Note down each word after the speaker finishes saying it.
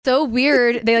So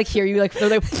weird. They like hear you like they're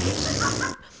like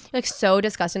like so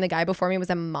disgusting. The guy before me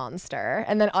was a monster,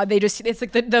 and then they just it's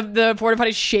like the porta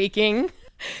potty shaking.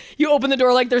 You open the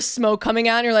door like there's smoke coming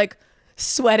out, and you're like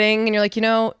sweating, and you're like,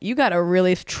 you gotta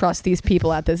really trust these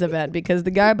people at this event because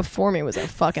the guy before me was a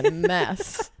fucking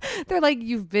mess. They're like,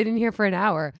 you've been in here for an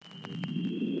hour.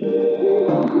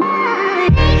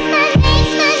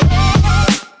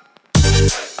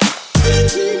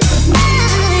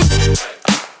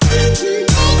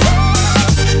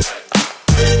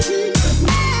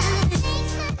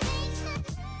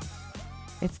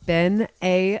 It's been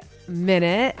a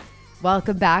minute.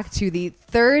 Welcome back to the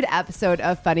third episode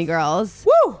of Funny Girls.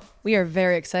 Woo! We are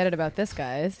very excited about this,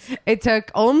 guys. It took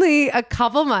only a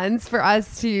couple months for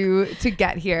us to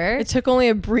get here. It took only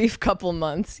a brief couple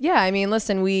months. Yeah, I mean,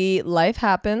 listen, life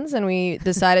happens, and we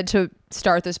decided to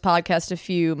start this podcast a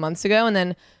few months ago and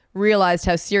then realized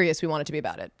how serious we wanted to be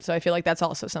about it. So I feel like that's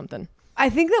also something. I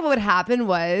think that what happened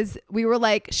was we were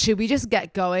like, should we just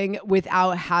get going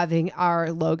without having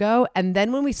our logo? And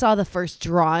then when we saw the first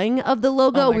drawing of the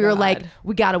logo, we were like,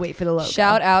 we got to wait for the logo.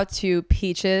 Shout out to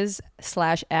Peaches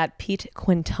 / Pete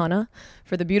Quintana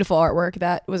for the beautiful artwork.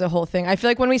 That was a whole thing. I feel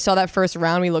like when we saw that first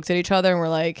round, we looked at each other and we're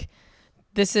like,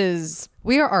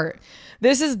 we are art.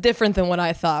 This is different than what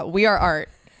I thought. We are art.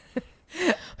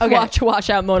 Okay. Watch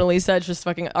out, Mona Lisa. It's just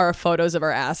fucking our photos of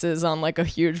our asses on like a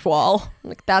huge wall.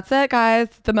 Like, that's it, guys.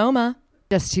 The MoMA.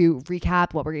 Just to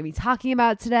recap what we're going to be talking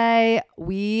about today,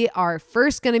 we are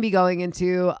first going to be going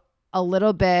into a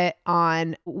little bit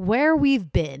on where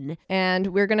we've been. And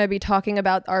we're going to be talking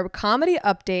about our comedy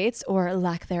updates or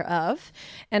lack thereof.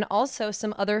 And also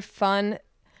some other fun,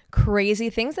 crazy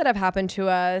things that have happened to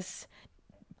us.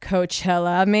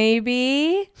 Coachella,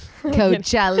 maybe.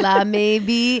 Coachella,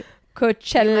 maybe.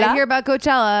 Coachella. You might hear about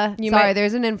Coachella. Sorry,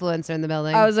 there's an influencer in the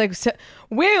building. I was like,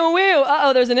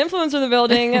 woo. There's an influencer in the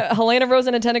building. Helena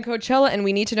Rosen attended Coachella, and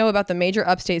we need to know about the major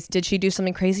updates. Did she do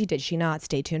something crazy? Did she not?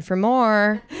 Stay tuned for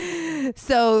more.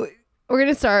 So we're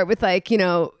going to start with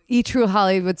E! True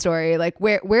Hollywood Story. Like,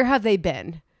 where have they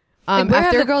been? Where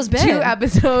have the girls been? 2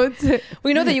 episodes.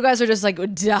 We know that you guys are just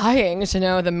like dying to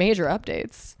know the major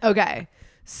updates. Okay.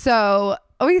 So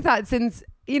we thought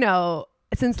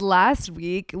since last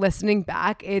week, listening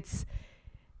back, it's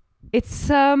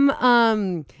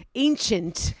some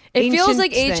ancient. It feels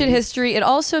like things. ancient history. It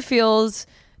also feels,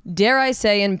 dare I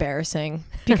say, embarrassing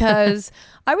because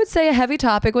I would say a heavy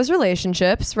topic was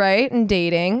relationships, right, and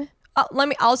dating.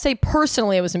 I'll say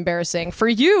personally, it was embarrassing. For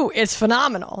you, it's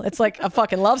phenomenal. It's like a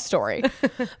fucking love story.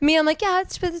 Me, I'm like, yeah,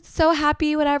 it's so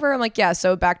happy, whatever. I'm like, yeah.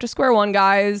 So back to square one,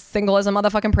 guys. Single as a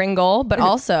motherfucking Pringle, but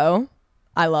also.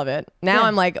 I love it. Now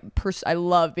I'm like, I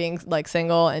love being like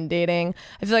single and dating.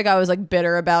 I feel like I was like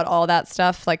bitter about all that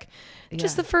stuff. Like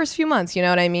just the first few months, you know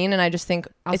what I mean? And I just think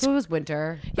also it was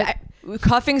winter. Yeah.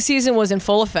 Cuffing season was in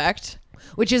full effect.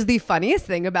 Which is the funniest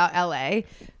thing about LA.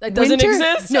 That doesn't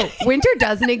exist? No, winter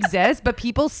doesn't exist, but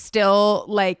people still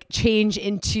like change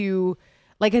into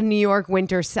like a New York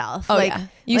winter self. Oh, like, yeah.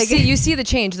 You see the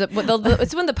change.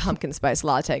 It's when the pumpkin spice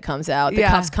latte comes out. The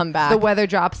cuffs come back. The weather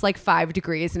drops like 5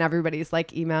 degrees and everybody's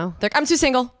like emo. They're like, I'm too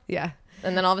single. Yeah.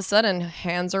 And then all of a sudden,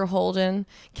 hands are holding,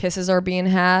 kisses are being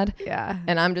had. Yeah.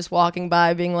 And I'm just walking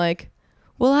by being like,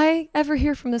 will I ever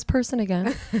hear from this person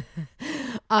again?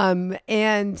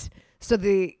 And so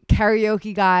the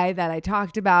karaoke guy that I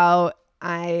talked about,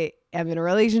 I am in a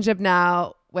relationship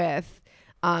now with.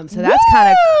 So that's kind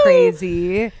of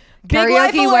crazy. Big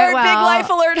life alert! Big life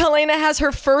alert! Helena has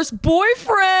her first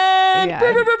boyfriend.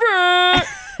 Yeah.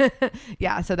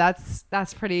 Yeah. So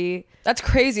that's pretty. That's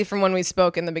crazy from when we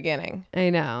spoke in the beginning. I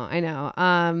know.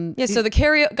 Yeah. So the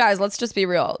karaoke guys, let's just be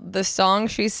real. The song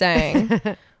she sang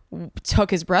took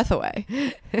his breath away.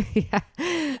 Yeah.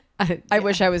 I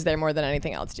wish I was there more than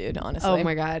anything else, dude, honestly. Oh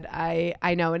my God.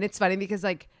 I know. And it's funny because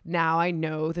like now I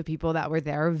know the people that were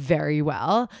there very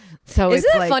well. So isn't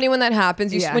it's it like, funny when that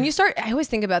happens? When you start, I always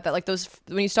think about that, like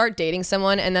when you start dating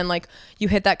someone and then like you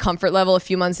hit that comfort level a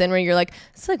few months in where you're like,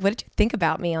 it's like, what did you think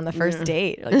about me on the first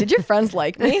date? Like, did your friends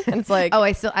like me? And it's like,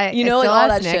 I still like all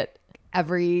that Nick shit.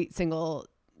 Every single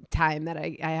time that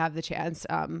I have the chance,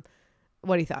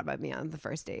 what he thought about me on the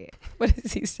first date. What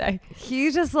does he say?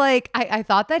 He's just like, I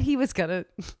thought that he was gonna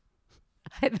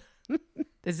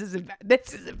this is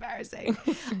embarrassing.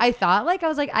 I thought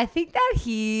I think that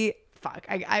he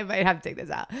I might have to take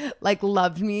this out, like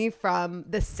loved me from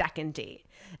the second date.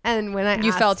 And when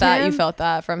you felt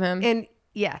that from him. And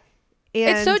yeah.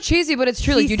 And it's so cheesy, but it's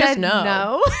true. Like you just know.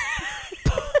 No.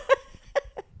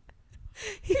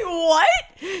 What?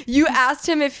 You asked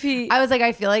him if he I was like,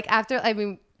 I feel like after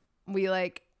we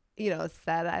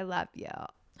said I love you.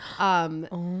 Did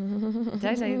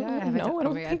I tell you that? No, I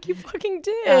don't think you fucking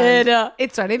did.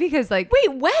 It's funny because like,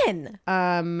 wait, when?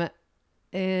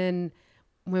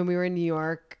 when we were in New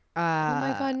York, Oh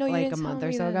my God, no, you like didn't a month tell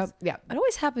or me so this. ago. Yeah. It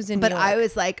always happens in But New York. I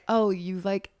was like, oh, you've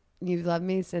loved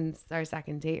me since our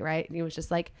second date, right? And he was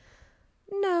just like,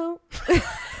 no.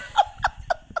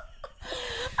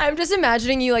 I'm just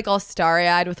imagining you like all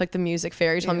starry-eyed with like the music,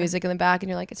 fairy tale music in the back, and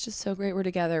you're like, it's just so great we're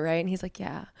together, right? And he's like,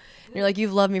 yeah. And you're like,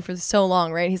 you've loved me for so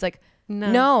long, right? And he's like,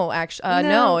 no, actually,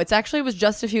 no. It's actually was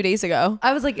just a few days ago.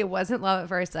 I was like, it wasn't love at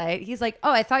first sight. He's like,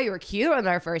 oh, I thought you were cute on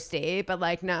our first date, but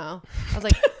like, no. I was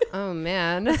like, oh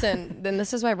man. Listen, then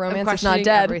this is why romance is questioning not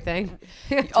dead. Everything.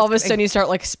 All of a sudden you start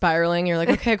like spiraling. You're like,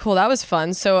 okay, cool, that was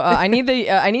fun. So I need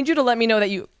you to let me know that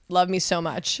you love me so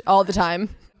much all the time.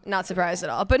 Not surprised at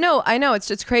all. But no, I know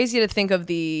it's crazy to think of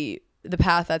the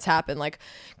path that's happened, like,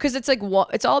 because it's like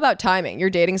it's all about timing. You're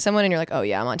dating someone and you're like, oh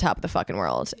yeah, I'm on top of the fucking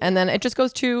world, and then it just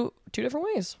goes two different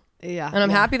ways. Yeah. And I'm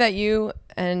happy that you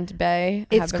and Bay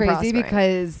it's have been crazy prospering.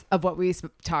 because of what we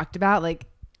talked about. Like,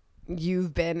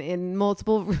 you've been in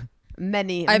multiple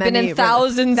I've been in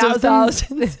thousands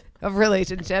of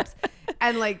relationships,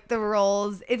 and like the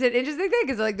roles, it's an interesting thing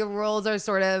because like the roles are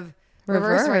sort of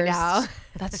reversed right now.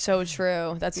 That's so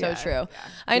true. That's so true. Yeah.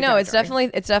 I know it's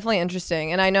definitely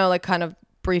interesting. And I know, like, kind of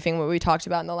briefing what we talked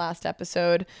about in the last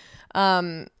episode,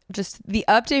 just the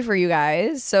update for you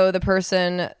guys. So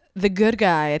the good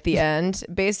guy at the end,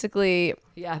 basically,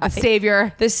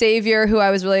 the savior who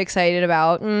I was really excited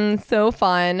about. So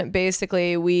fun.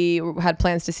 Basically, we had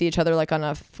plans to see each other like on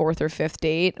a 4th or 5th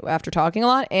date after talking a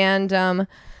lot, and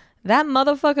that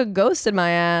motherfucker ghosted my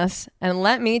ass. And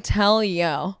let me tell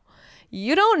you,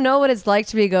 you don't know what it's like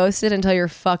to be ghosted until you're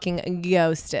fucking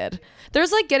ghosted.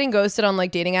 There's like getting ghosted on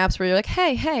like dating apps where you're like,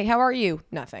 hey, how are you?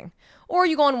 Nothing. Or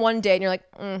you go on one date and you're like,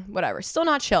 whatever, still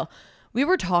not chill. We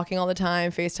were talking all the time,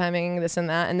 FaceTiming, this and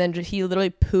that, and then he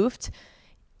literally poofed.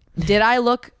 Did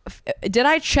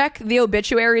I check the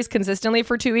obituaries consistently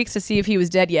for 2 weeks to see if he was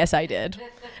dead? Yes, I did.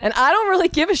 And I don't really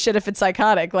give a shit if it's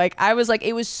psychotic. Like, I was like,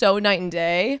 it was so night and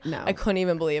day. No. I couldn't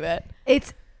even believe it.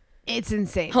 It's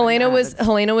insane. Helena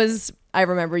was, I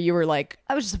remember you were like,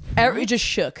 it just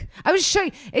shook. I was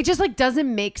shook. It just like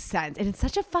doesn't make sense. And it's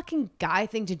such a fucking guy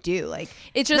thing to do. Like,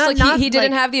 it's just he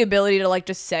didn't have the ability to like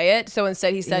just say it. So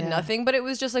instead he said nothing, but it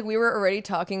was just like, we were already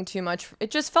talking too much.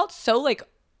 It just felt so like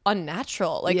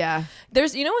unnatural. Like,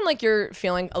 there's, you know, when like you're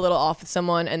feeling a little off with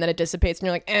someone and then it dissipates and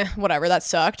you're like, whatever, that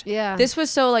sucked. Yeah. This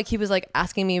was so like, he was like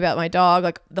asking me about my dog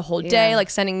like the whole day, like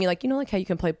sending me like, you know, like how you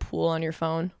can play pool on your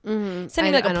phone. Sending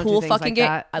me like a pool fucking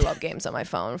game. I love games on my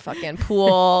phone. Fucking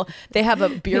pool. They have a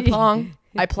beer pong.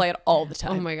 I play it all the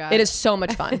time. Oh my God. It is so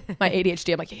much fun. My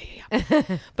ADHD, I'm like,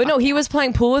 yeah. But no, he was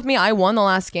playing pool with me. I won the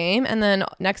last game. And then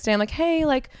next day I'm like, hey,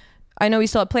 like, I know we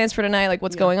still have plans for tonight. Like,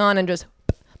 what's going on? And just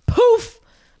poof.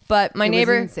 But my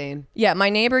neighbor, insane. Yeah, my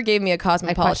neighbor gave me a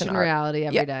Cosmopolitan. I question reality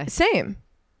every day. Same.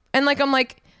 And like, I'm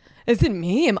like, is it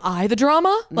me? Am I the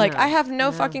drama? Like, I have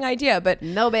no fucking idea. But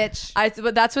no, bitch.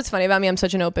 But that's what's funny about me. I'm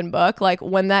such an open book. Like,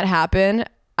 when that happened,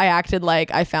 I acted like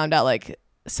I found out like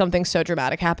something so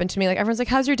dramatic happened to me. Like, everyone's like,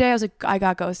 how's your day? I was like, I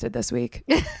got ghosted this week.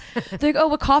 They're like, oh,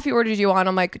 what coffee order did you want?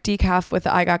 I'm like, decaf with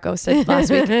the I got ghosted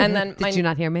last week. And then Did you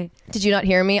not hear me? Did you not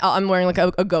hear me? I'm wearing like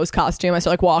a ghost costume. I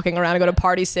start like walking around. I go to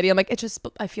Party City. I'm like,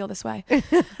 I feel this way.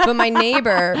 But my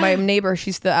neighbor,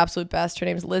 she's the absolute best. Her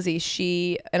name's Lizzie.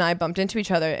 She and I bumped into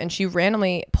each other and she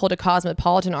randomly pulled a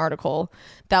Cosmopolitan article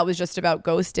that was just about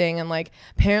ghosting. And like,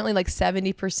 apparently like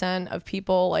 70% of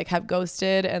people like have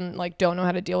ghosted and like don't know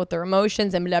how to deal with their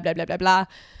emotions and blah, blah, blah, blah, blah.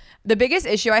 The biggest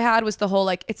issue I had was the whole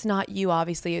like, it's not you,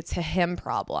 obviously, it's a him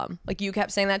problem. Like, you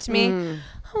kept saying that to me.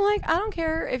 I'm like, I don't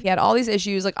care if he had all these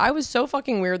issues. Like, I was so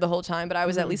fucking weird the whole time, but I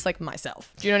was at least like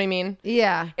myself. Do you know what I mean?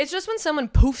 Yeah. It's just when someone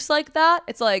poofs like that,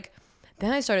 it's like,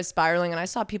 then I started spiraling and I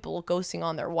saw people ghosting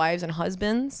on their wives and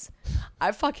husbands.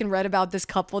 I fucking read about this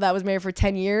couple that was married for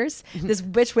 10 years. This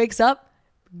bitch wakes up,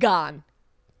 gone.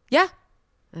 Yeah.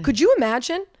 Could you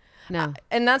imagine? No.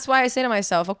 And that's why I say to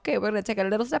myself, okay, we're going to take a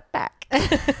little step back.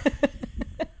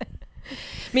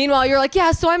 Meanwhile, you're like,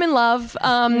 yeah, so I'm in love.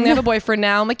 I have a boyfriend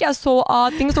now. I'm like, yeah, so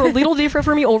things are a little different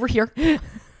for me over here.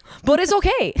 But it's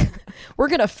okay. We're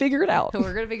going to figure it out.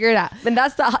 And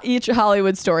that's the each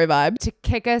Hollywood story vibe. To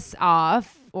kick us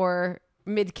off, or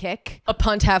mid-kick. A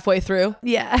punt halfway through.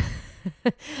 Yeah.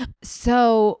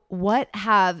 So what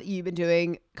have you been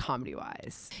doing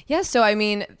comedy-wise? Yeah, so I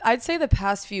mean, I'd say the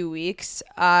past few weeks,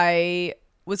 I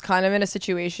was kind of in a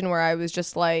situation where I was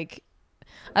just like,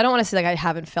 I don't want to say like I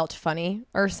haven't felt funny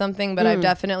or something, but I've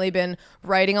definitely been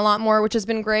writing a lot more, which has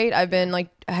been great. I've been like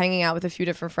hanging out with a few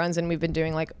different friends and we've been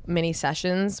doing like mini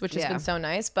sessions, which has been so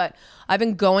nice. But I've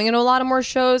been going into a lot of more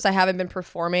shows. I haven't been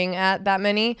performing at that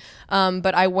many.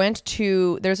 But I went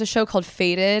to, there's a show called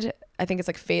Faded. I think it's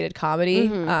like Faded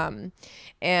Comedy.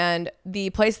 And the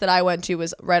place that I went to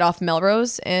was right off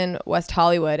Melrose in West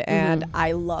Hollywood, and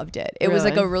I loved it. It was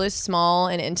like a really small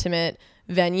and intimate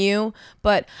venue,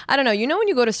 but I don't know, when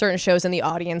you go to certain shows in the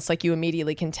audience, like you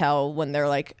immediately can tell when they're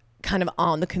like kind of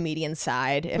on the comedian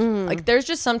side. If like there's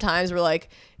just some times where like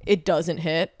it doesn't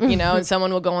hit, and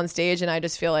someone will go on stage and I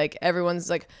just feel like everyone's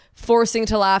like forcing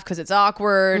to laugh because it's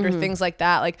awkward or things like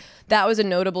that. Like that was a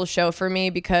notable show for me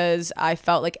because I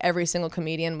felt like every single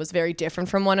comedian was very different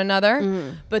from one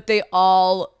another, but they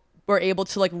all were able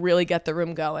to like really get the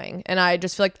room going. And I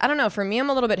just feel like, I don't know, for me, I'm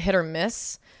a little bit hit or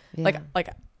miss. Like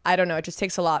I don't know, it just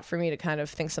takes a lot for me to kind of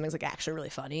think something's like actually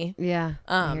really funny. Yeah.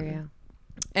 I hear you.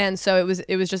 And so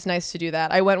it was just nice to do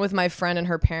that. I went with my friend and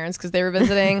her parents because they were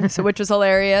visiting, so which was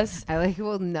hilarious. I like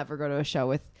will never go to a show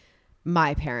with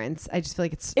my parents. I just feel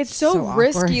like it's so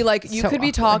risky. Awkward. Like you could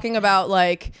be talking about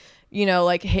like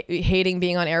like hating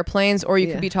being on airplanes, or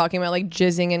you could be talking about like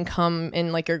jizzing and cum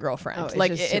in like your girlfriend. It's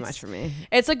like just too much for me.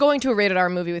 It's like going to a rated R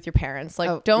movie with your parents.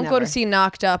 Like don't go to see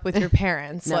Knocked Up with your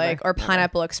parents, like or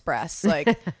Pineapple Express.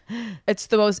 Like it's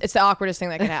the awkwardest thing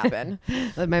that can happen.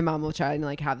 Like my mom will try and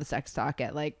like have the sex talk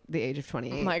at like the age of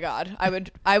 28. Oh my God, I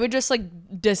would just like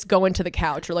go into the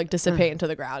couch or like dissipate into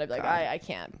the ground. I'd be like I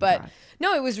can't. But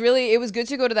no, it was good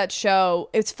to go to that show.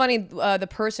 It's funny, the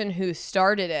person who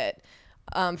started it,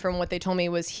 from what they told me,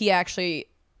 was he actually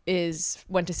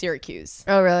went to Syracuse.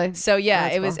 Oh really? So yeah,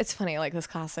 it's funny, like this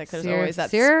classic. There's always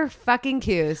that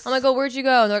Syracuse. I'm like, oh, where'd you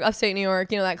go? And they're like, upstate New York,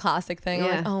 that classic thing. I'm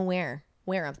like, oh,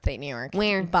 where upstate New York?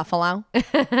 Where? Buffalo?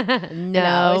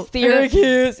 No,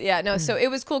 Syracuse. Yeah, no. So it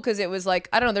was cool because it was like,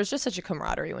 I don't know, there's just such a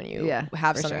camaraderie when you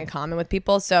have something in common with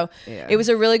people. So it was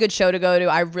a really good show to go to.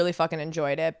 I really fucking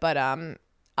enjoyed it. But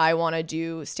I want to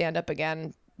do stand up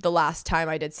again. The last time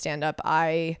I did stand up,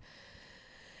 I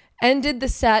ended the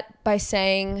set by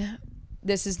saying,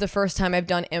 this is the first time I've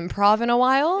done improv in a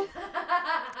while.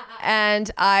 And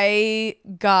I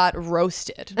got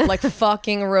roasted, like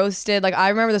fucking roasted. Like I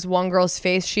remember this one girl's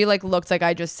face. She like looked like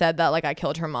I just said that like I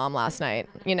killed her mom last night,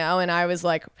 and I was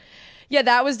like, yeah,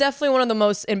 that was definitely one of the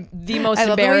most I love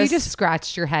embarrassed. The way you just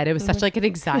scratched your head. It was such like an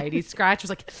anxiety scratch. It was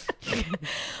like,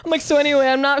 I'm like, so anyway,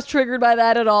 I'm not triggered by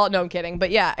that at all. No, I'm kidding.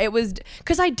 But yeah, it was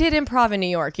because I did improv in New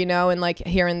York, and like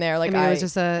here and there, like it was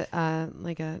just it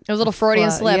was a little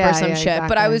Freudian slip or some shit. Exactly.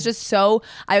 But I was just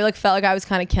I like felt like I was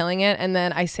kind of killing it, and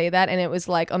then I say that, and it was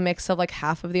like a mix of like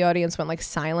half of the audience went like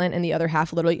silent, and the other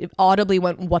half literally audibly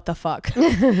went, "What the fuck?"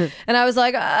 And I was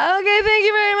like, okay, thank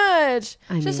you very much.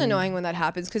 It's just annoying when that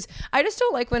happens because I just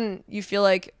don't like when you feel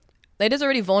like it is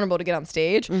already vulnerable to get on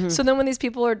stage. So then when these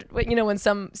people are, when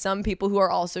some people who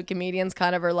are also comedians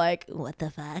kind of are like, what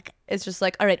the fuck? It's just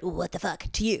like, all right, what the fuck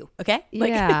to you? Okay. Like,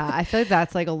 yeah. I feel like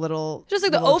that's like a little, just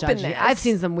like the openness. Judgy. I've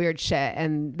seen some weird shit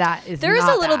and that is there is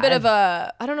a little bit of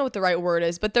a, I don't know what the right word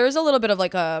is, but there is a little bit of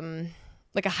like a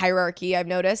hierarchy I've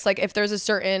noticed. Like if there's a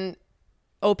certain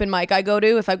open mic I go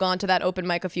to, if I've gone to that open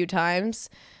mic a few times,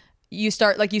 you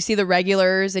start like you see the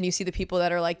regulars and you see the people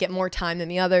that are like get more time than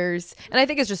the others, and I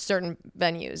think it's just certain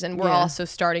venues, and we're also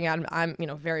starting out. I'm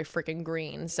very freaking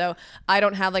green, so I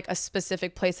don't have like a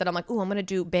specific place that I'm like, oh, I'm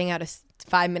gonna bang out a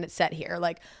 5-minute set here.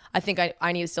 Like I think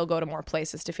I need to still go to more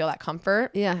places to feel that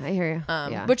comfort. Yeah, I hear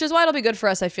you. Which is why it'll be good for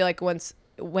us. I feel like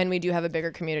when we do have a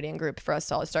bigger community and group, for us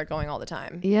to all start going all the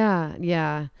time.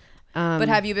 Yeah. But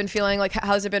have you been feeling like,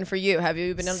 how's it been for you? Have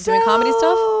you been doing comedy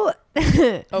stuff?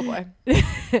 Oh boy.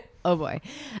 Oh boy.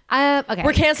 Okay.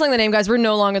 We're canceling the name, guys. We're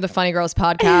no longer the Funny Girls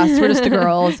podcast. We're just the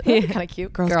girls. Kind of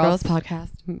cute. Girls podcast.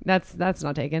 That's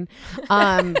not taken.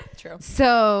 True.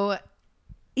 So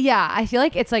yeah, I feel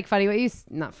like it's like funny what you,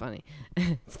 not funny.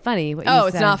 It's funny what you said. Oh,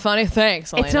 it's not funny.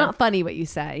 Thanks, Elena. It's not funny what you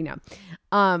said,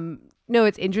 No,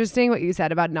 it's interesting what you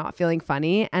said about not feeling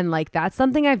funny. And like, that's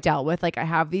something I've dealt with. Like I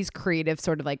have these creative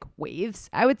sort of like waves,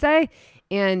 I would say.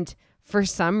 And for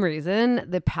some reason,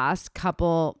 the past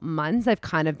couple months, I've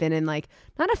kind of been in like,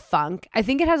 not a funk. I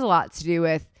think it has a lot to do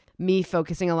with me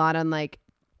focusing a lot on like,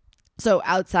 so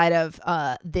outside of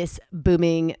this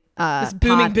booming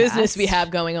podcast, business we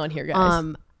have going on here,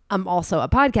 guys. I'm also a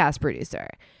podcast producer.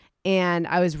 And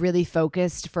I was really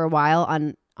focused for a while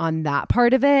on that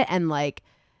part of it. And like,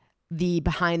 the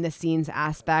behind the scenes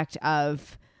aspect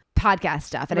of podcast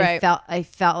stuff. And I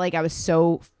felt like I was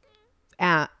so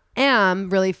am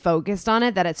really focused on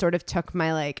it that it sort of took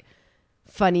my like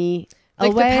funny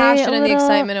like away the passion a and the little.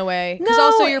 excitement away. Because No,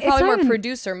 also you're it's probably not more even-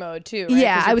 producer mode too, right?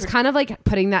 Yeah, 'Cause you're I was kind of like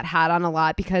putting that hat on a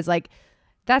lot because like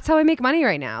that's how I make money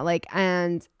right now. Like,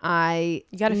 and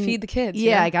you got to feed the kids.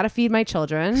 yeah, you know? I got to feed my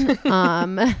children.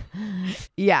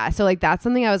 Yeah. So like, that's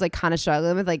something I was like kind of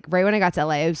struggling with. Like right when I got to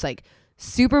LA, I was like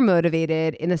super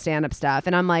motivated in the stand-up stuff.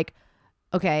 And I'm like,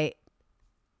 okay,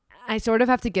 I sort of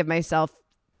have to give myself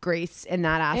grace in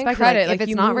that aspect. And credit, Like, like, if it's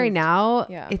you not right moved. now,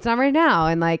 Yeah. it's not right now.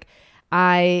 And like,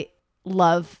 I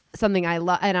love something I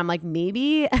love. And I'm like,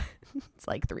 maybe it's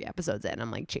like 3 episodes in, I'm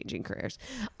like changing careers.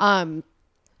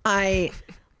 I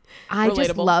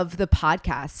just Relatable. love the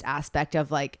podcast aspect of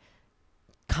like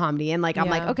comedy, and like I'm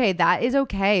like, Yeah. okay, that is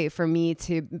okay for me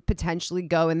to potentially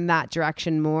go in that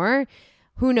direction more.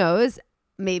 Who knows?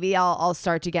 Maybe I'll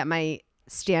start to get my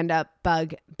stand-up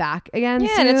bug back again.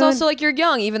 Yeah, and it's soon. also like you're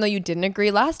young, even though you didn't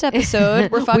agree last episode.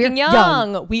 We're fucking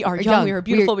young. We are We're young. young. We are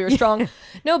beautiful. We We're- are strong.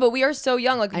 No, but we are so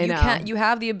young. Like I you know. can't. You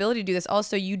have the ability to do this.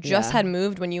 Also, you just Yeah. had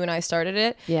moved when you and I started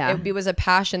it. Yeah. it was a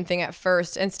passion thing at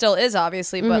first, and still is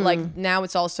obviously. But like now,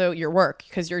 it's also your work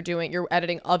because you're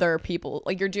editing other people.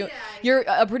 Like you're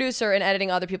a producer and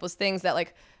editing other people's things. That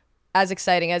like, as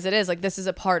exciting as it is, like this is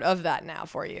a part of that now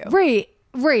for you.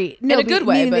 right. No, a good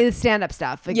way, meaning but- the stand-up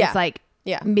stuff. Like Yeah. it's like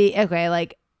Yeah. me. Okay,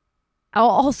 like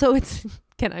also it's.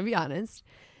 Can I be honest?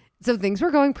 So things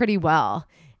were going pretty well.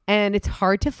 And it's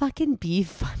hard to fucking be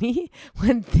funny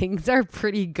when things are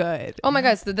pretty good. Oh my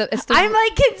god, it's the I'm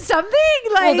like, can something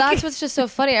like... well, that's what's just so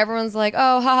funny. Everyone's like,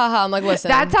 oh, ha ha ha. I'm like, listen,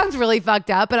 that sounds really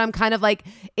fucked up, but I'm kind of like,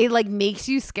 it like makes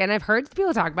you scared. I've heard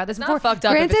people talk about this not before. fucked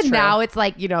up if Granted, it's true. now it's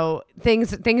like, you know,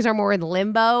 things are more in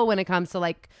limbo when it comes to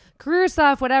like career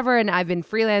stuff, whatever. And I've been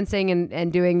freelancing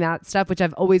and doing that stuff, which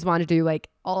I've always wanted to do. Like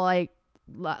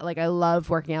I love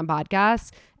working on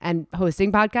podcasts and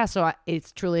hosting podcasts. So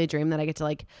it's truly a dream that I get to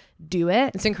like do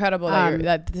it. It's incredible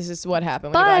that this is what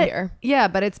happened when you got here. Yeah,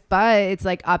 but it's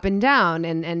like up and down,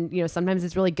 and you know, sometimes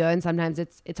it's really good and sometimes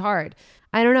it's hard.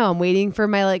 I don't know. I'm waiting for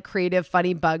my like creative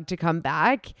funny bug to come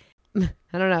back.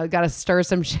 I don't know. Got to stir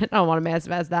some shit. I don't want to mess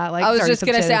that. Like I was stirring just some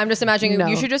gonna shit. say, I'm just imagining No.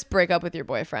 you should just break up with your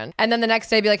boyfriend, and then the next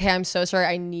day be like, "Hey, I'm so sorry.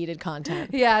 I needed content."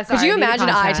 Yeah. Could sorry, you I need imagine?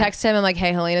 I content. text him. I'm like,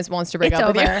 "Hey, Helena wants to break It's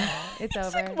up with over. you." It's He's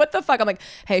over. like, what the fuck? I'm like,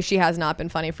 "Hey, she has not been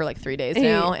funny for like 3 days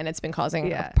now, and it's been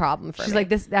causing a problem for She's me." like,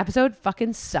 this episode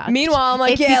fucking sucked. Meanwhile, I'm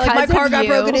like, It's yeah, like my because car of got you.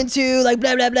 broken into, like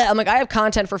blah blah blah. I'm like, I have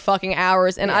content for fucking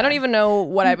hours, and I don't even know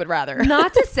what I would rather.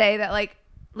 Not to say that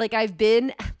like I've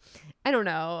been, I don't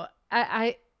know.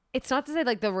 I it's not to say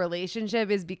like the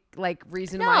relationship is like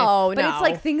reason why, but it's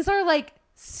like things are like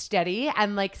steady,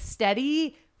 and like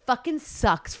steady fucking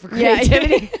sucks for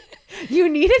creativity. You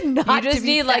need it not. You just to be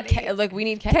need like steady. we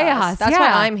need chaos. Chaos, That's yeah.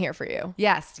 why I'm here for you.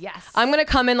 Yes. I'm gonna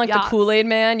come in like Yes. the Kool-Aid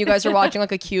man. You guys are watching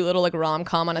like a cute little like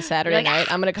rom-com on a Saturday Like, night.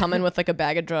 I'm gonna come in with like a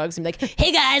bag of drugs and be like,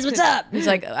 "Hey guys, what's up?" He's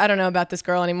like, "I don't know about this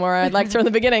girl anymore. I liked her in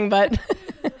the beginning, but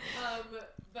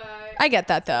I get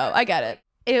that though. I get it."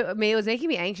 It was making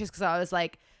me anxious because I was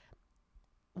like,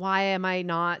 why am I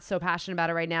not so passionate about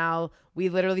it right now? We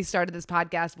literally started this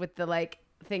podcast with the like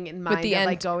thing in mind the of end,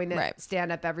 like going to right.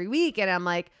 stand up every week, and I'm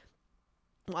like,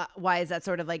 why is that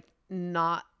sort of like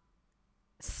not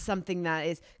something that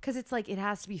is, because it's like it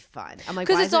has to be fun. I'm like,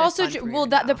 Because why it's isn't it also fun for you well right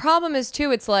that the now? problem is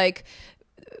too. It's like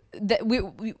that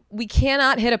we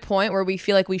cannot hit a point where we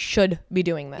feel like we should be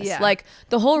doing this. Yeah. Like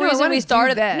the whole No, I reason wanna we do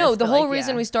started this, the but, whole like,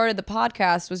 reason yeah. we started the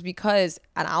podcast was because,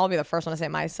 and I'll be the first one to say it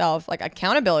myself, like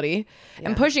accountability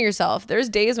and pushing yourself. There's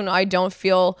days when I don't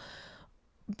feel,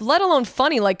 let alone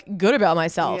funny, like good about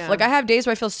myself. Yeah. Like I have days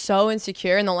where I feel so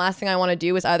insecure, and the last thing I want to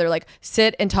do is either like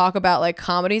sit and talk about like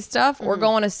comedy stuff or go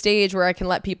on a stage where I can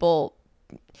let people,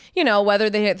 you know, whether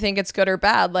they think it's good or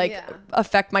bad, like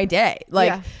affect my day. Like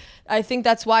Yeah. I think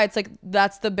that's why it's like,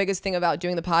 that's the biggest thing about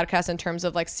doing the podcast in terms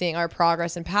of like seeing our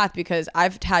progress and path, because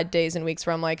I've had days and weeks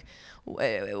where I'm like,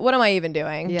 what am I even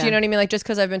doing? Yeah. Do you know what I mean? Like just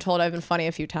because I've been told I've been funny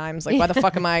a few times, like why the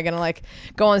fuck am I gonna like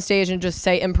go on stage and just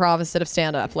say improv instead of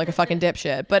stand up like a fucking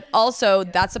dipshit? But also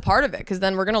that's a part of it, because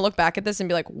then we're gonna look back at this and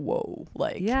be like, whoa,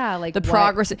 like like the what-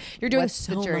 progress you're doing what's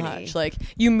the so journey? much. Like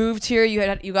you moved here, you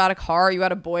got a car, you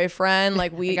had a boyfriend,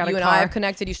 like you got a and car. I have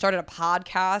connected. You started a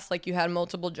podcast, like you had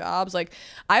multiple jobs. Like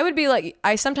I would be like,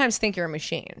 I sometimes think you're a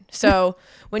machine. So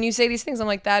when you say these things, I'm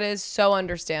like, that is so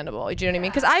understandable. Do you know what I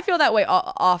mean? Because I feel that way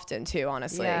often too,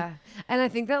 honestly. Yeah. And I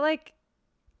think that like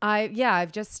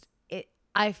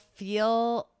I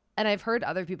feel, and I've heard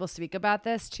other people speak about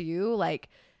this to you, like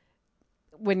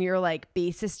when you're like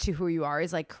basis to who you are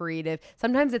is like creative.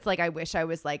 Sometimes it's like, I wish I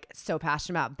was like so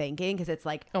passionate about banking, because it's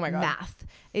like, Oh my God. math.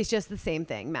 It's just the same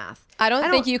thing, math. I don't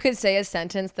think you could say a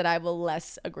sentence that I will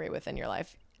less agree with in your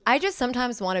life I just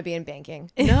sometimes want to be in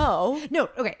banking. No. No,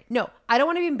 okay, no. I don't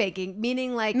want to be in banking,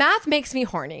 meaning like Math makes me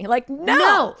horny. Like,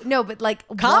 no. No, but like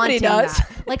Comedy wanting does.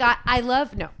 that. Like I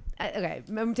love okay,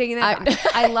 I'm taking that back.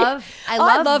 I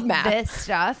love math. this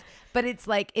stuff, but it's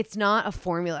like it's not a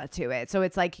formula to it. So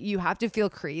it's like you have to feel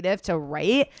creative to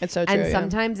write. It's so true. And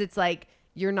sometimes it's like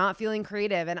you're not feeling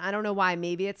creative, and I don't know why.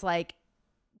 Maybe it's like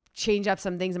change up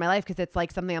some things in my life because it's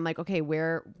like something I'm like, okay,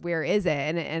 where is it,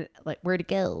 and like where to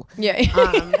go?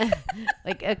 Yeah.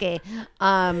 Like okay,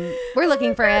 we're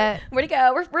looking for it. Where to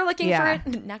go? We're looking for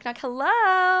it. Knock knock.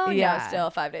 Hello. Yeah. No, still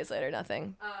 5 days later,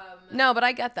 nothing. No, but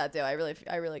I get that, though. I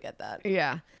really get that.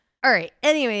 Yeah. All right.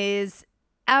 Anyways,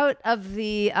 out of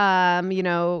the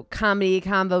comedy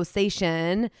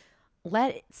conversation,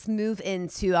 let's move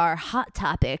into our hot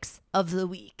topics of the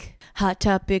week. Hot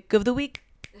topic of the week.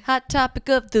 Hot topic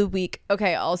of the week.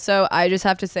 Okay, also, I just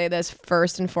have to say this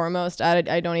first and foremost.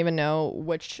 I don't even know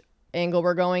which angle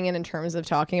we're going in terms of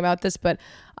talking about this, but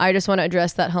I just want to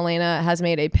address that Helena has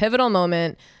made a pivotal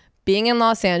moment being in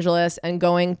Los Angeles and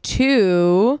going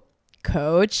to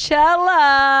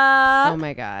Coachella. Oh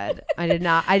my God. I did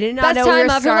not Best know we time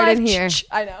were of your starting life. here.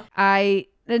 I know. I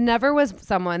never was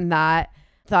someone that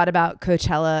thought about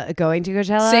going to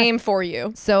Coachella. Same for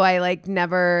you. So I like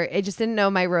never, I just didn't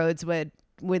know my roads would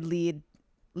lead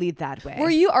that way.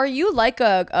 Are you like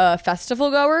a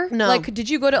festival goer? No. Like, did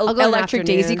you go to I'll go in the Electric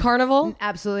Daisy afternoon. Carnival?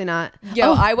 Absolutely not.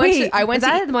 Yo, I went wait, to was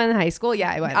that the one in high school?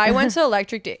 Yeah, I went. I went to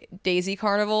Electric Daisy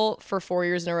Carnival for 4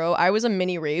 years in a row. I was a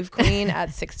mini rave queen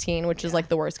at 16, which is like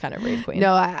the worst kind of rave queen.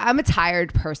 No, I'm a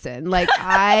tired person. Like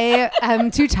I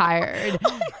am too tired.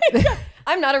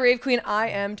 I'm not a rave queen. I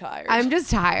am tired. I'm just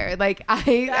tired. Like I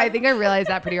think I realized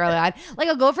that pretty early on. Like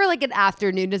I'll go for like an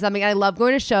afternoon to something. I love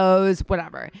going to shows,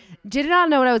 whatever. Did not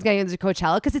know what I was getting into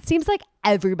Coachella because it seems like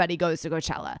everybody goes to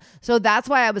Coachella. So that's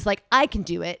why I was like, I can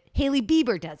do it. Hailey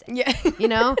Bieber does it. Yeah. You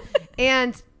know?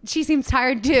 And she seems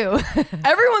tired too.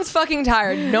 Everyone's fucking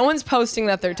tired. No one's posting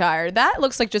that they're tired. That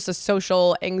looks like just a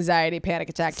social anxiety panic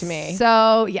attack to me.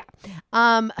 So yeah.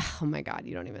 Oh my God,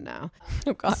 you don't even know.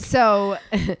 Oh God. So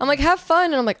I'm like, have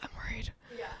fun. And I'm like, I'm worried.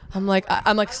 Yeah. I'm like,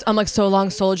 so long,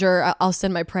 soldier. I'll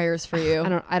send my prayers for you.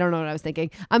 I don't know what I was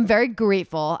thinking. I'm very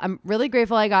grateful. I'm really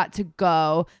grateful I got to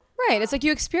go. Right. It's like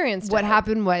you experienced What it.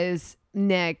 happened was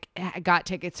Nick got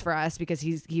tickets for us because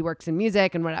he works in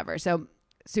music and whatever. So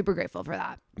super grateful for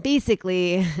that.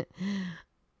 Basically,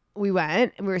 we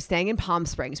went and we were staying in Palm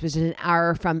Springs, which is an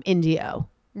hour from Indio.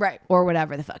 Right. Or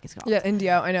whatever the fuck it's called. Yeah,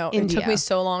 Indio. I know. Indio. It took me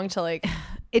so long to like.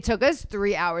 It took us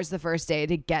 3 hours the first day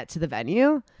to get to the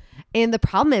venue. And the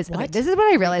problem is, okay, this is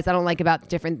what I realized I don't like about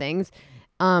different things.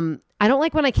 I don't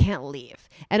like when I can't leave.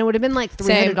 And it would have been like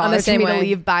 $300 for me to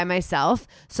leave by myself.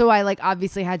 So I like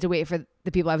obviously had to wait for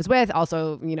the people I was with.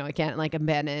 Also, I can't like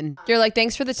abandon. You're like,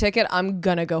 thanks for the ticket. I'm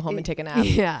gonna go home and take a nap.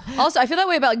 Yeah. Also, I feel that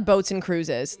way about like boats and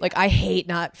cruises. Like I hate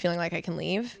not feeling like I can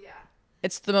leave. Yeah.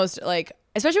 It's the most like,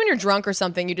 especially when you're drunk or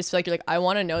something, you just feel like you're like, I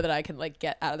want to know that I can like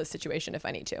get out of the situation if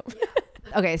I need to.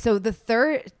 Okay. So the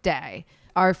third day,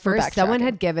 our first, someone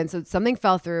had given, so something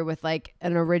fell through with like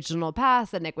an original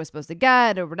pass that Nick was supposed to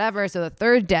get or whatever. So the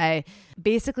third day,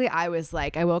 basically I was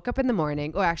like, I woke up in the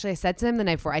morning. Oh, actually I said to him the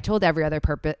night before, I told every other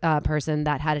person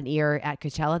that had an ear at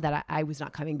Coachella that I was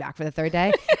not coming back for the third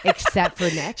day, except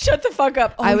for Nick. Shut the fuck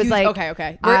up. Oh, I was like,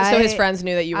 okay. So his friends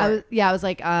knew that you were. I was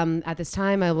like, at this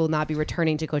time I will not be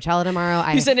returning to Coachella tomorrow.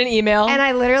 You sent an email. And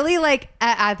I literally like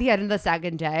at the end of the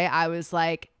second day, I was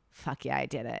like, fuck yeah, I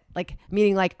did it. Like,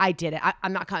 meaning like I did it.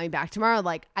 I'm not coming back tomorrow.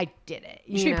 Like I did it.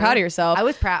 You should be proud of yourself. I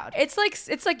was proud. It's like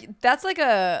that's like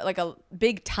a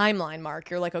big timeline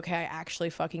mark. You're like, okay, I actually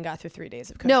fucking got through 3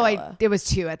 days of Coachella. No, it was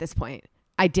 2 at this point.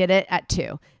 I did it at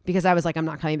 2 because I was like, I'm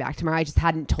not coming back tomorrow. I just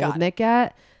hadn't told Nick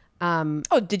yet.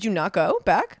 Did you not go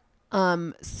back?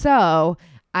 So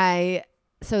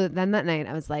then that night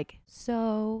I was like,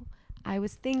 I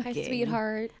was thinking, hi,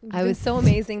 sweetheart. I was so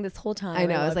amazing this whole time. I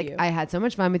know. I was like, I had so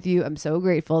much fun with you. I'm so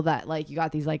grateful that like you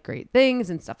got these like great things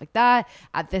and stuff like that.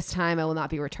 At this time, I will not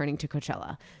be returning to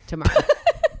Coachella tomorrow.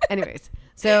 Anyways,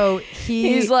 so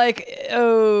he's like,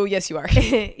 oh yes, you are.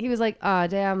 He was like, oh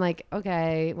damn, like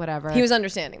okay, whatever. He was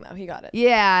understanding though. He got it.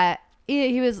 Yeah,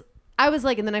 he was. I was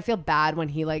like, and then I feel bad when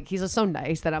he's just so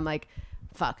nice that I'm like,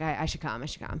 fuck, I should come.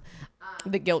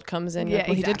 The guilt comes in. Yeah, like,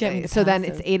 well, exactly. He did get me. So then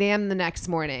it's 8 a.m. the next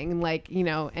morning, like,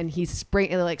 and he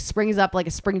springs up like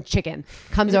a spring chicken,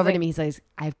 comes over to me. He says,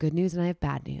 I have good news and I have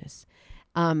bad news.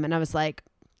 And I was like,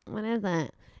 what is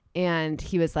that? And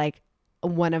he was like,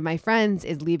 one of my friends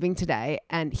is leaving today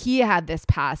and he had this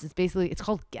pass. It's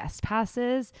called guest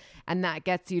passes. And that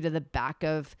gets you to the back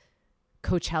of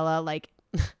Coachella, like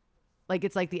like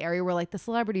it's like the area where like the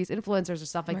celebrities, influencers or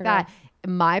stuff like that.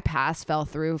 My pass fell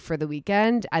through for the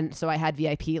weekend. And so I had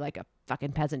VIP like a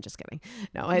fucking peasant. Just kidding.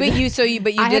 No, but you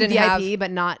I didn't had have VIP,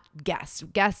 but not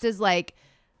guest. Guest is like,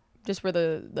 just where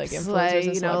the like influencers like,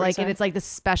 and you know, like, are. and it's like the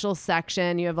special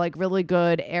section. You have like really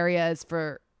good areas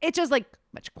for, it's just like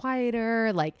much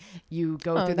quieter. Like you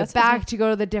go through the back to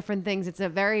go to the different things. It's a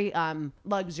very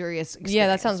luxurious experience. Yeah,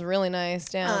 that sounds really nice.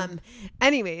 Damn.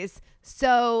 Anyways,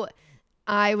 so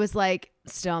I was like,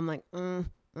 still, I'm like,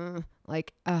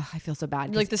 like, I feel so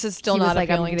bad. Like this is still not like,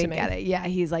 appealing to me. Get it. Yeah,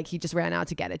 he's like, he just ran out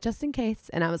to get it just in case.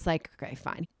 And I was like, okay,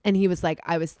 fine. And he was like,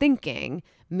 I was thinking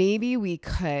maybe we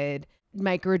could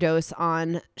microdose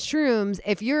on shrooms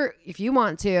if you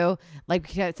want to, like, we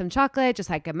could get some chocolate, just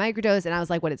like a microdose. And I was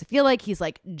like, what does it feel like? He's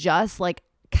like, just like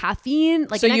caffeine.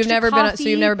 Like, so you've never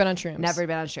coffee. been on shrooms? Never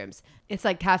been on shrooms. It's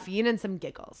like caffeine and some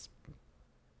giggles.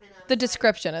 The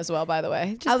description as well, by the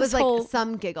way. I was like,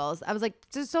 some giggles. I was like,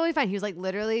 just totally fine. He was like,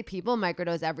 literally, people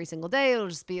microdose every single day. It'll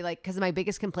just be like, because my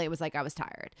biggest complaint was like, I was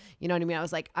tired. You know what I mean? I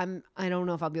was like, I don't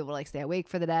know if I'll be able to like stay awake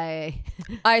for the day.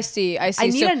 I see. I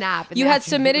need a nap. You had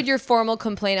submitted your formal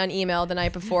complaint on email the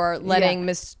night before, letting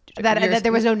that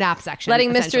there was no nap section.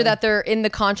 Letting Mr. that there in the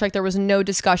contract there was no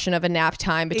discussion of a nap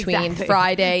time between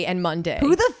Friday and Monday.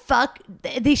 Who the fuck?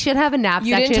 They should have a nap you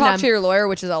section. You didn't talk to your lawyer,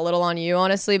 which is a little on you,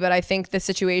 honestly. But I think the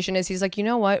situation is he's like, you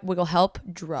know what will help?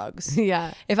 Drugs.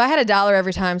 Yeah. If I had $1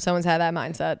 every time someone's had that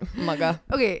mindset, mugga.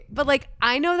 Okay, but like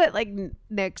I know that like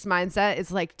Nick's mindset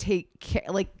is like take care,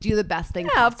 like do the best thing.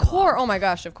 Yeah, possible. of course. Oh my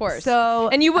gosh, of course. So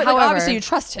and you would however, like, obviously you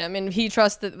trust him and he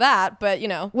trusted that, but you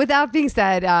know. With that being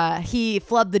said, he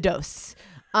flubbed the dose.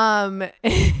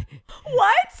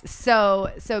 What? So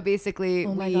basically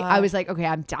I was like, okay,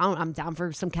 I'm down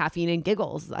for some caffeine and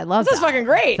giggles. I love this. Is fucking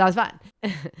great. That was fun.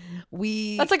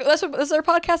 That's our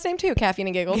podcast name too, Caffeine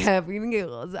and Giggles. Caffeine and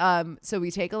giggles. So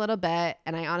we take a little bit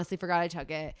and I honestly forgot I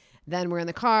took it. Then we're in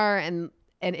the car and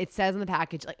it says on the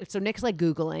package, like, so Nick's like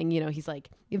Googling, you know, he's like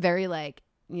very like,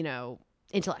 you know,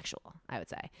 intellectual, I would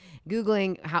say.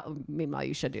 Googling how, meanwhile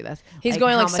you should do this. He's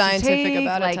going like scientific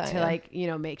about it. Like to like, you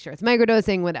know, make sure it's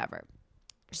microdosing, whatever.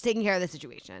 Just taking care of the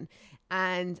situation.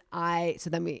 And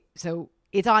so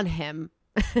it's on him.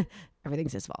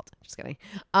 Everything's his fault. Just kidding.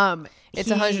 It's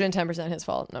 110% his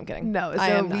fault. No, I'm kidding. No,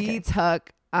 so we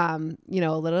took you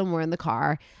know, a little more in the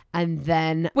car and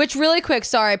then which really quick,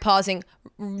 sorry, pausing.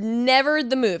 Never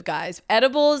the move, guys.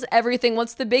 Edibles, everything.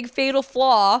 What's the big fatal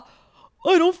flaw?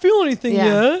 I don't feel anything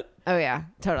yet. Oh yeah,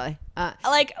 totally.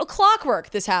 Like clockwork,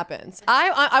 this happens.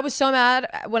 I was so mad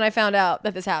when I found out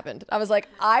that this happened. I was like,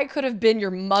 I could have been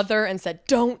your mother and said,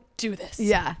 don't do this.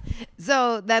 Yeah.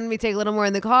 So then we take a little more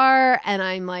in the car and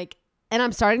I'm like, and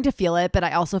I'm starting to feel it, but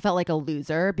I also felt like a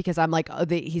loser because I'm like,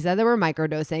 he said they were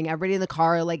microdosing. Everybody in the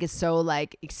car like is so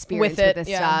like experienced with this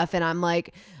stuff. And I'm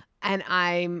like, and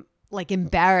I'm like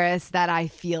embarrassed that I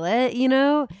feel it, you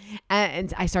know?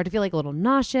 And I start to feel like a little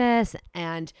nauseous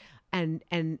and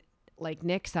like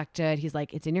Nick sucked it. He's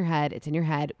like, it's in your head. It's in your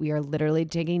head. We are literally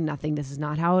taking nothing. This is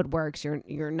not how it works.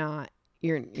 You're not.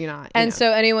 And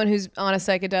so anyone who's on a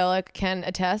psychedelic can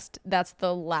attest that's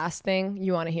the last thing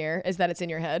you want to hear is that it's in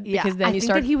your head. Because then you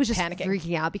start panicking. He was just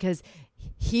freaking out because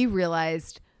he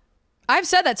realized. I've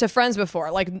said that to friends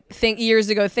before, like years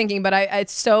ago thinking, but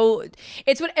it's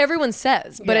what everyone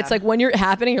says, but it's like when you're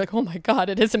happening, you're like, oh my God,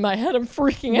 it is in my head. I'm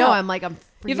freaking out. No, I'm like, I'm freaking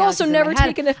out. You've also never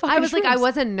taken a fucking I was shrooms. like, I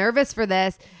wasn't nervous for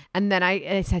this. And then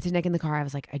I said to Nick in the car, I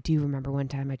was like, I do remember one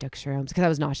time I took shrooms because I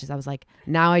was nauseous. I was like,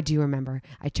 now I do remember.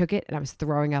 I took it and I was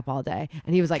throwing up all day.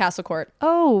 And he was like, Castle Court.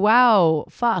 Oh, wow.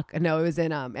 Fuck. No, it was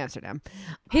in Amsterdam.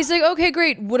 He's like, okay,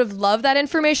 great. Would have loved that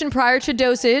information prior to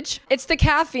dosage. It's the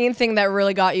caffeine thing that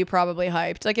really got you probably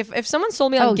hyped. Like if someone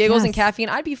sold me on giggles and caffeine,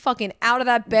 I'd be fucking out of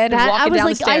that bed and walking down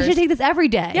the stairs. I should take this every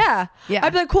day. Yeah. I'd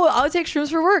be like, cool, I'll take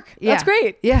shrooms for work. Yeah. That's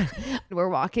great. Yeah. We're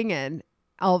walking in.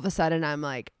 All of a sudden, I'm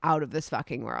like out of this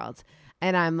fucking world.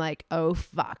 And I'm like, oh,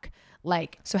 fuck.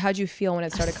 Like, so how'd you feel when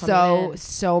it started coming in?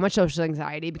 So much social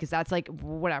anxiety because that's like,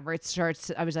 whatever. It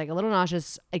starts, I was like a little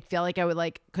nauseous. I feel like I would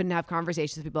like, couldn't have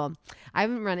conversations with people. I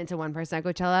haven't run into one person at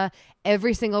Coachella.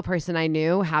 Every single person I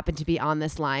knew happened to be on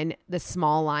this line, this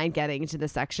small line getting into the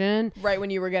section. Right when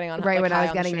you were getting on. Right when I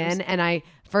was getting in. And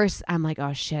I'm like,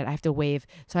 oh shit, I have to wave.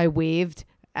 So I waved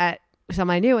at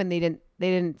someone I knew and they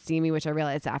see me, which I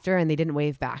realized after, and they didn't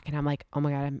wave back. And I'm like, oh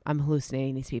my God, I'm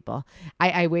hallucinating these people.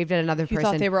 I waved at another person.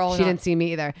 Thought they were all she didn't see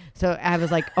me either. So I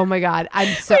was like, oh my God, I'm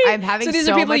having so, these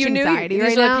are people much you knew. anxiety These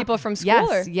right are now. people from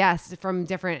school. Yes, from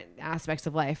different aspects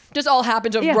of life. Just all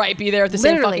happened to be there at the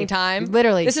same fucking time.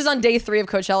 Literally. This is on day 3 of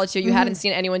Coachella too. You hadn't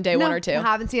seen anyone day 1 or 2. I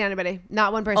haven't seen anybody.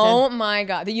 Not one person. Oh my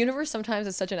God. The universe sometimes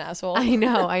is such an asshole. I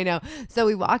know. So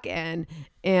we walk in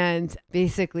and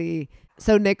basically,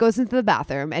 so Nick goes into the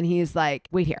bathroom and he's like,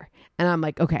 wait here. And I'm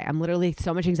like, okay, I'm literally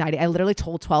so much anxiety. I literally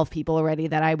told 12 people already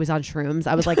that I was on shrooms.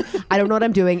 I was like, I don't know what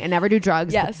I'm doing. I never do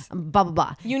drugs. Yes. Blah, blah,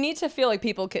 blah. You need to feel like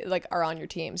people are on your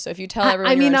team. So if you tell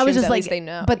everyone I was shrooms, just at like, least they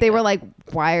know. but they were like,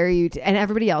 why are you? And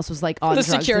everybody else was like on the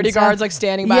drugs security and stuff. guards like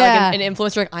standing by like an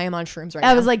influencer like, I am on shrooms right now.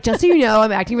 I was like, just so you know,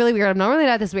 I'm acting really weird. I'm not really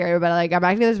not this weird, but like I'm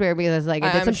acting this weird because like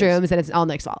I did some shrooms and it's all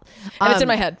Nick's fault. And it's in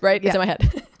my head, right? Yeah. It's in my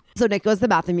head. So Nick goes to the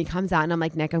bathroom, he comes out and I'm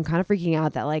like, Nick, I'm kind of freaking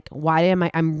out that like, why am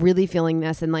I'm really feeling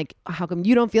this? And like, how come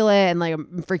you don't feel it? And like,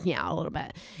 I'm freaking out a little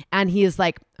bit. And he is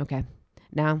like, okay,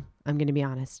 now I'm going to be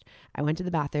honest. I went to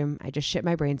the bathroom. I just shit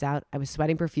my brains out. I was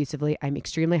sweating profusively. I'm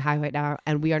extremely high right now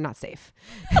and we are not safe.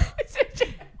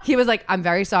 He was like, I'm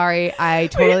very sorry. I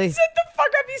totally. Wait, sit the fuck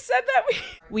up. You said that.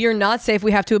 We are not safe.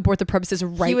 We have to abort the purposes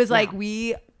right now. He was like,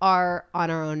 we are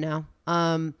on our own now.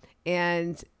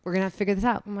 And we're gonna have to figure this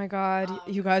out. Oh my God.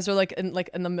 You guys are like in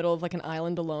the middle of like an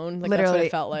island alone. Like literally. That's what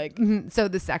it felt like. Mm-hmm. So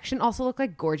the section also looked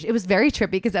like gorgeous. It was very trippy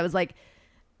because I was like,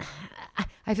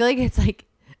 I feel like it's like,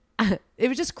 it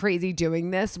was just crazy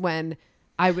doing this when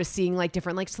I was seeing like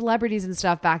different like celebrities and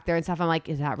stuff back there and stuff. I'm like,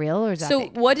 is that real or is that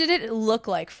fake? What did it look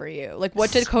like for you? Like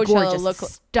what did Coachella Gorgeous, look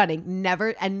like? Stunning.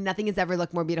 Never, and nothing has ever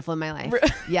looked more beautiful in my life.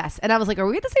 Yes. And I was like, are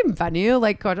we at the same venue?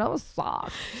 Like Coachella was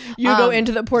soft. You go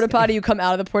into the porta potty, you come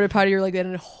out of the porta potty, you're like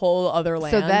in a whole other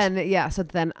land. So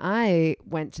then I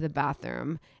went to the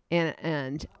bathroom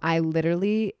and I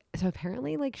literally, so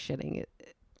apparently like shitting,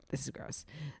 this is gross,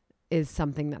 is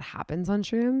something that happens on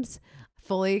shrooms.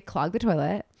 Fully clogged the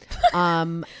toilet.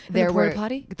 The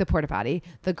porta potty.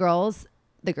 The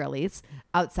girlies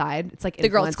outside. It's like the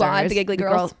girl squad, the giggly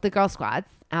girls. The girl squad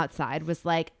outside was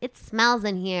like, it smells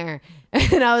in here.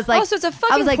 And I was like, oh, so it's a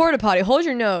fucking porta potty. Hold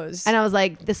your nose. And I was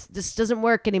like, this doesn't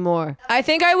work anymore. I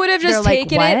think I would have just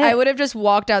taken it. I would have just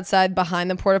walked outside behind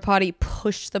the porta potty,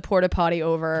 pushed the porta potty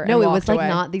over. No, and it was like away.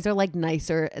 Not. These are like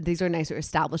nicer. These are nicer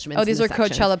establishments. Oh, these are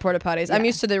Coachella porta potties. Yeah. I'm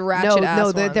used to the ratchet.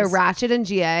 No, they're ratchet and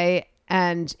GA.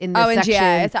 And in the in section,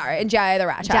 GA, sorry, in GA the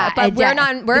ratchet, but we're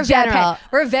not. We're general.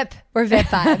 We're VIP. We're VIP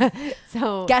vibes.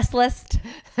 So guest list.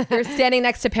 You're standing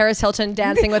next to Paris Hilton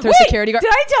dancing with her security guard.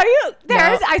 Did I tell you?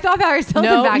 Paris? No. I saw Paris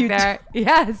Hilton back there.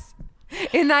 Yes.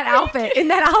 In that outfit,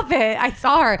 I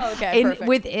saw her. Okay, perfect.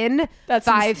 Within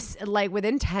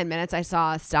within 10 minutes, I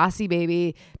saw Stassi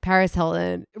Baby, Paris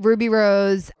Hilton, Ruby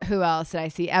Rose. Who else did I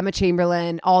see? Emma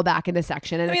Chamberlain, all back in the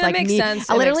section. And I mean, it's like that makes me. sense.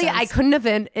 I couldn't have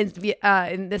been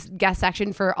in this guest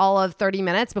section for all of 30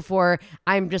 minutes before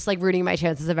I'm just like rooting my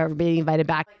chances of ever being invited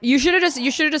back. You should have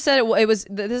just said it was.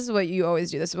 This is what you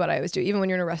always do. This is what I always do. Even when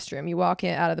you're in a restroom, you walk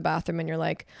out of the bathroom and you're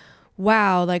like,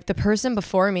 wow, like the person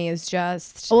before me is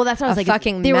just that's what I was like.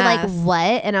 Fucking they mess. were like,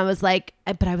 what? And I was like,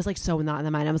 but I was like so not in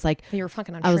the mind. I was like, you were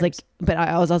fucking on I was shrooms. like, but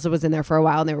I also was in there for a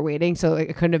while and they were waiting, so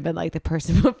it couldn't have been like the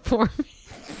person before me.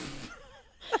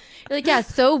 You're like, yeah,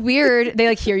 so weird. They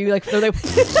like hear you like they're like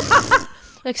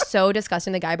like so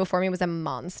disgusting. The guy before me was a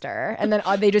monster, and then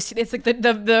it's like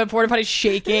the porta potty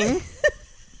shaking.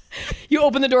 You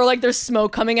open the door like there's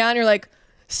smoke coming out, and you're like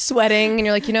sweating, and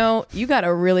you're like, you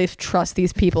gotta really trust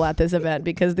these people at this event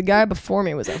because the guy before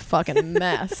me was a fucking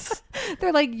mess.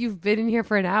 They're like, you've been in here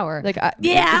for an hour. Like, an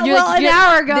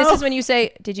hour ago. This is when you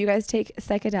say, did you guys take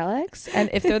psychedelics? And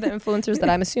if they're the influencers that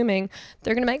I'm assuming,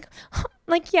 they're gonna make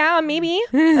like, yeah, maybe,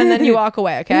 and then you walk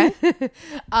away. Okay.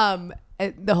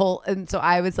 And so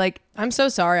I was like, I'm so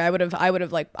sorry. I would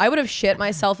have shit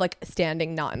myself like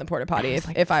standing not in the porta potty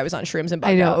if I was on shrooms and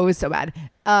bugged I know out. it was so bad.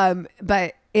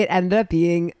 But it ended up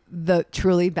being the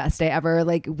truly best day ever.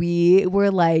 Like we were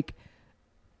like,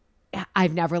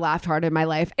 I've never laughed hard in my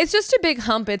life. It's just a big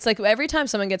hump. It's like every time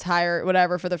someone gets high or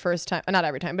whatever for the first time, not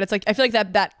every time, but it's like I feel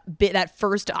like that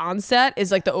first onset is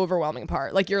like the overwhelming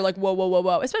part. Like you're like,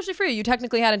 whoa, especially for you. You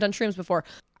technically hadn't done shrooms before.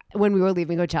 When we were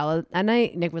leaving Coachella that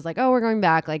night, Nick was like, oh, we're going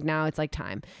back. Like now it's like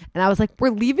time. And I was like, we're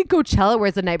leaving Coachella.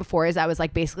 Whereas the night before I was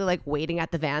like basically like waiting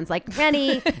at the vans, like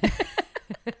ready.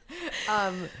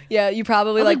 Yeah, you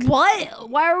probably like what?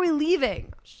 Why are we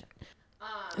leaving?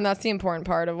 And that's the important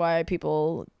part of why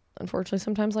people unfortunately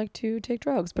sometimes like to take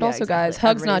drugs. But Yeah, also, exactly. guys,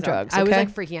 hugs, not Everybody's on- drugs. I was okay?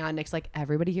 like freaking out. Nick's like,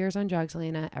 everybody here is on drugs,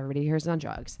 Elena. Everybody here is on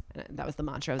drugs. And that was the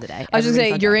mantra of the day. I was just Everybody's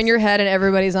saying, on you're drugs. in your head and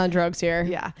everybody's on drugs here.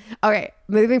 Yeah. Okay.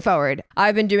 Moving forward.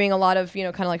 I've been doing a lot of, kind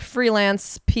of like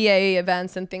freelance PA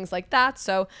events and things like that.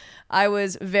 So I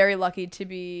was very lucky to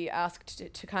be asked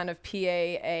to kind of PA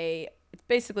it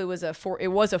basically was a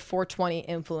 420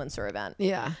 influencer event.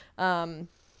 Yeah.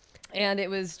 And it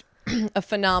was a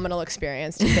phenomenal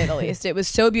experience, to say the least. It was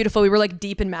so beautiful. We were like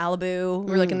deep in Malibu.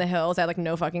 We were like in the hills. I had like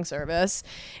no fucking service.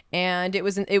 And it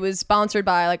was sponsored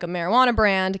by like a marijuana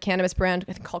brand, a cannabis brand,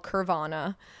 I think called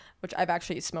Curvana, which I've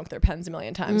actually smoked their pens a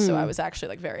million times. So I was actually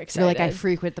like very excited. You're like, I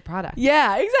frequent the product.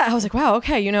 Yeah, exactly. I was like, wow,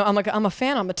 okay. I'm a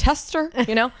fan. I'm a tester,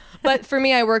 But for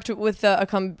me, I worked with a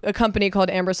company called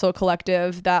Amber Soul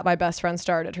Collective that my best friend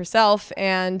started herself.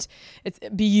 And it's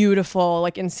beautiful,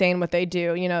 like insane what they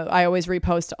do. I always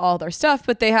repost all their stuff,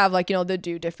 but they have like, they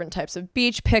do different types of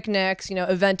beach picnics,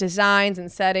 event designs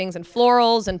and settings and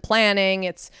florals and planning.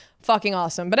 It's fucking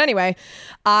awesome. But anyway,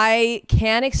 I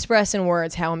can't express in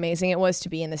words how amazing it was to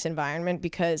be in this environment,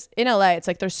 because in LA, it's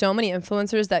like there's so many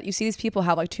influencers that you see these people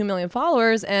have like 2 million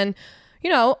followers, and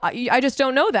I just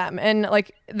don't know them, and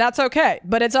like that's okay.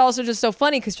 But it's also just so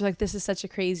funny because you're like, this is such a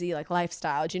crazy like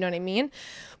lifestyle. Do you know what I mean?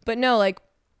 But no, like,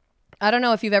 I don't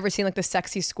know if you've ever seen like the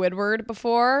sexy Squidward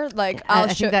before. Like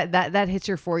I think that hits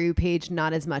your For You page,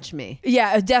 not as much me.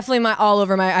 Yeah, definitely all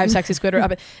over I have Sexy Squidward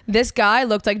up. This guy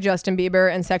looked like Justin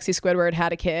Bieber, and Sexy Squidward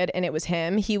had a kid, and it was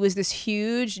him. He was this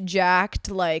huge,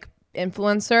 jacked like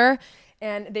influencer.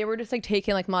 And they were just like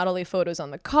taking like model-y photos on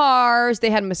the cars.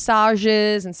 They had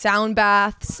massages and sound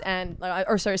baths and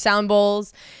sound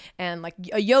bowls, and like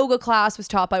a yoga class was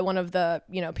taught by one of the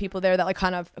people there that like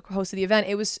kind of hosted the event.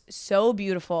 It was so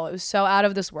beautiful. It was so out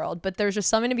of this world. But there's just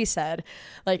something to be said.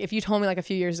 Like if you told me like a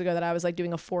few years ago that I was like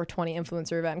doing a 420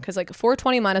 influencer event, because like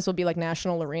 420 might as well be like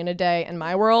National Arena Day in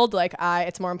my world. Like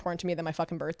it's more important to me than my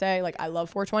fucking birthday. Like I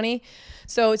love 420.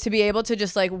 So to be able to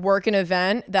just like work an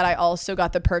event that I also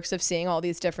got the perks of seeing all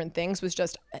these different things was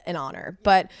just an honor.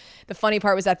 But the funny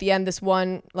part was at the end, this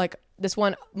one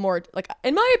more like,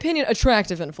 in my opinion,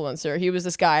 attractive influencer. He was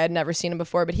this guy. I'd never seen him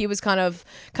before, but he was kind of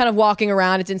walking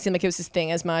around. It didn't seem like it was his thing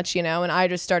as much, and I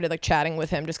just started like chatting with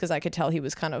him just because I could tell he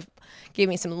was gave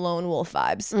me some lone wolf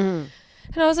vibes. And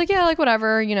I was like, yeah, like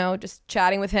whatever, just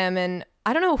chatting with him. And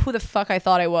I don't know who the fuck I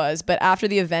thought I was, but after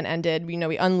the event ended,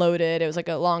 we unloaded. It was like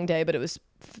a long day, but it was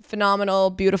phenomenal,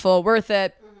 beautiful, worth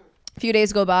it. A few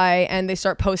days go by and they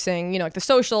start posting, like the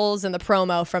socials and the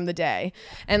promo from the day.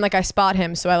 And like I spot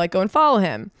him, so I like go and follow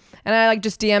him. And I like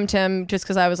just DM'd him just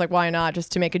because I was like, why not?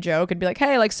 Just to make a joke. I'd be like,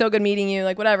 hey, like so good meeting you,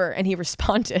 like whatever. And he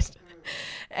responded.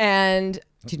 And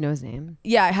do you know his name?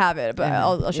 yeah, I have it, but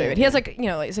I'll show you it. He has like,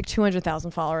 he's like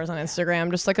 200,000 followers on Instagram,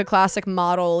 just like a classic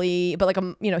model-y, but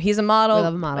like he's a model. We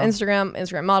love a model.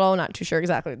 Instagram model. Not too sure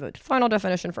exactly the final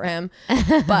definition for him,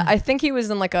 but I think he was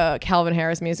in like a Calvin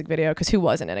Harris music video, because who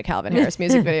wasn't in a Calvin Harris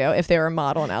music video if they were a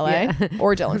model in LA?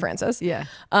 Or Dylan Francis. Yeah.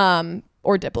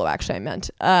 Or Diplo, actually, I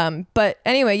meant. But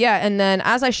anyway, yeah. And then,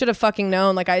 as I should have fucking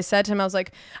known, like I said to him, I was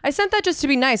like, I sent that just to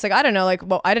be nice. Like, I don't know, like,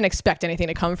 well, I didn't expect anything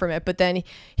to come from it. But then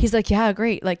he's like, yeah,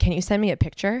 great. Like, can you send me a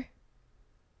picture?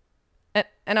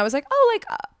 And I was like, oh,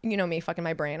 like, me fucking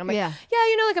my brain. I'm like, yeah,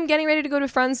 like I'm getting ready to go to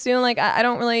friends soon. Like, I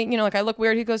don't really, like I look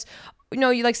weird. He goes, no,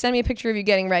 you like send me a picture of you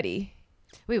getting ready.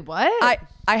 Wait, what?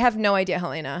 I have no idea,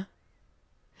 Helena.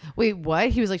 Wait, what?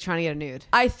 He was like trying to get a nude.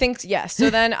 I think yes.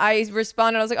 So then I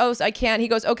responded. I was like, oh, I can't. He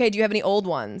goes, okay, do you have any old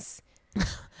ones?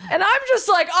 And I'm just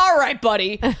like, all right,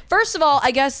 buddy. First of all, I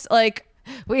guess like,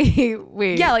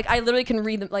 wait. Yeah, like I literally can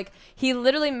read them. Like he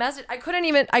literally messaged. I couldn't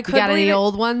got any it.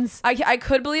 old ones? I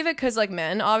could believe it because like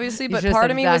men, obviously, but just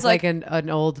part of me was like an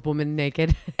old woman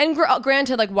naked. And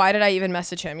granted, like, why did I even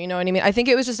message him? You know what I mean? I think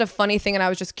it was just a funny thing, and I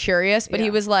was just curious. But he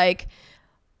was like,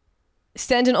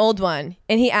 send an old one,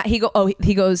 and he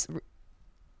goes,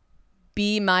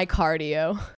 be my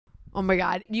cardio. Oh my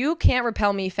god, you can't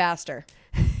repel me faster.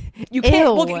 You can't.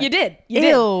 Ew. Well, you did. You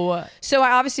did. So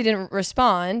I obviously didn't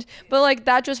respond, but like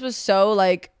that just was so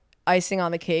like icing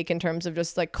on the cake in terms of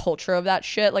just like culture of that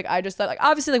shit. Like I just thought, like,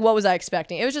 obviously, like what was I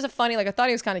expecting? It was just a funny, like I thought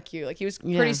he was kind of cute. Like he was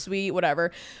pretty sweet,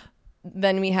 whatever.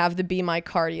 Then we have the be my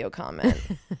cardio comment.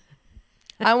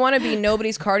 I want to be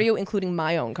nobody's cardio, including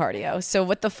my own cardio. So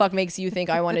what the fuck makes you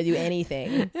think I want to do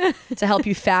anything to help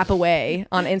you fap away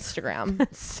on Instagram?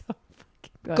 That's so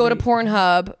fucking Go to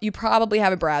Pornhub. You probably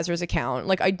have a Brazzers account.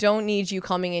 Like, I don't need you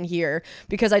coming in here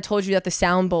because I told you that the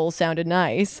sound bowl sounded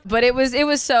nice. But it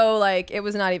was so like, it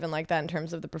was not even like that in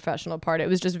terms of the professional part. It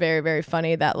was just very, very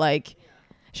funny that like,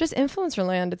 it's just influencer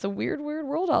land. It's a weird, weird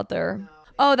world out there.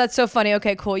 Oh, that's so funny.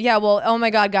 Okay, cool. Yeah, well, oh my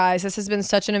God, guys, this has been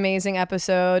such an amazing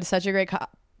episode. Such a great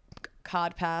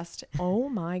codpast. Oh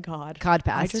my God.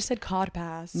 Codpast. I just said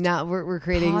codpast. No, we're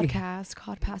creating Codpast,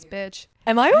 bitch.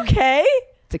 Am I okay?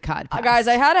 It's a codpast. Guys,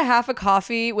 I had a half a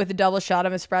coffee with a double shot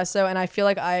of espresso, and I feel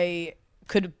like I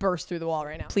could burst through the wall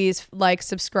right now. Please like,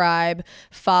 subscribe,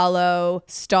 follow,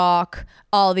 stalk,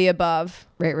 all the above.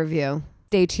 Rate, review.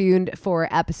 Stay tuned for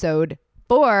episode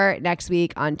 4 next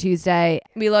week on Tuesday.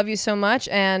 We love you so much,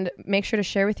 and make sure to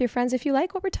share with your friends if you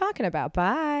like what we're talking about.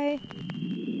 Bye.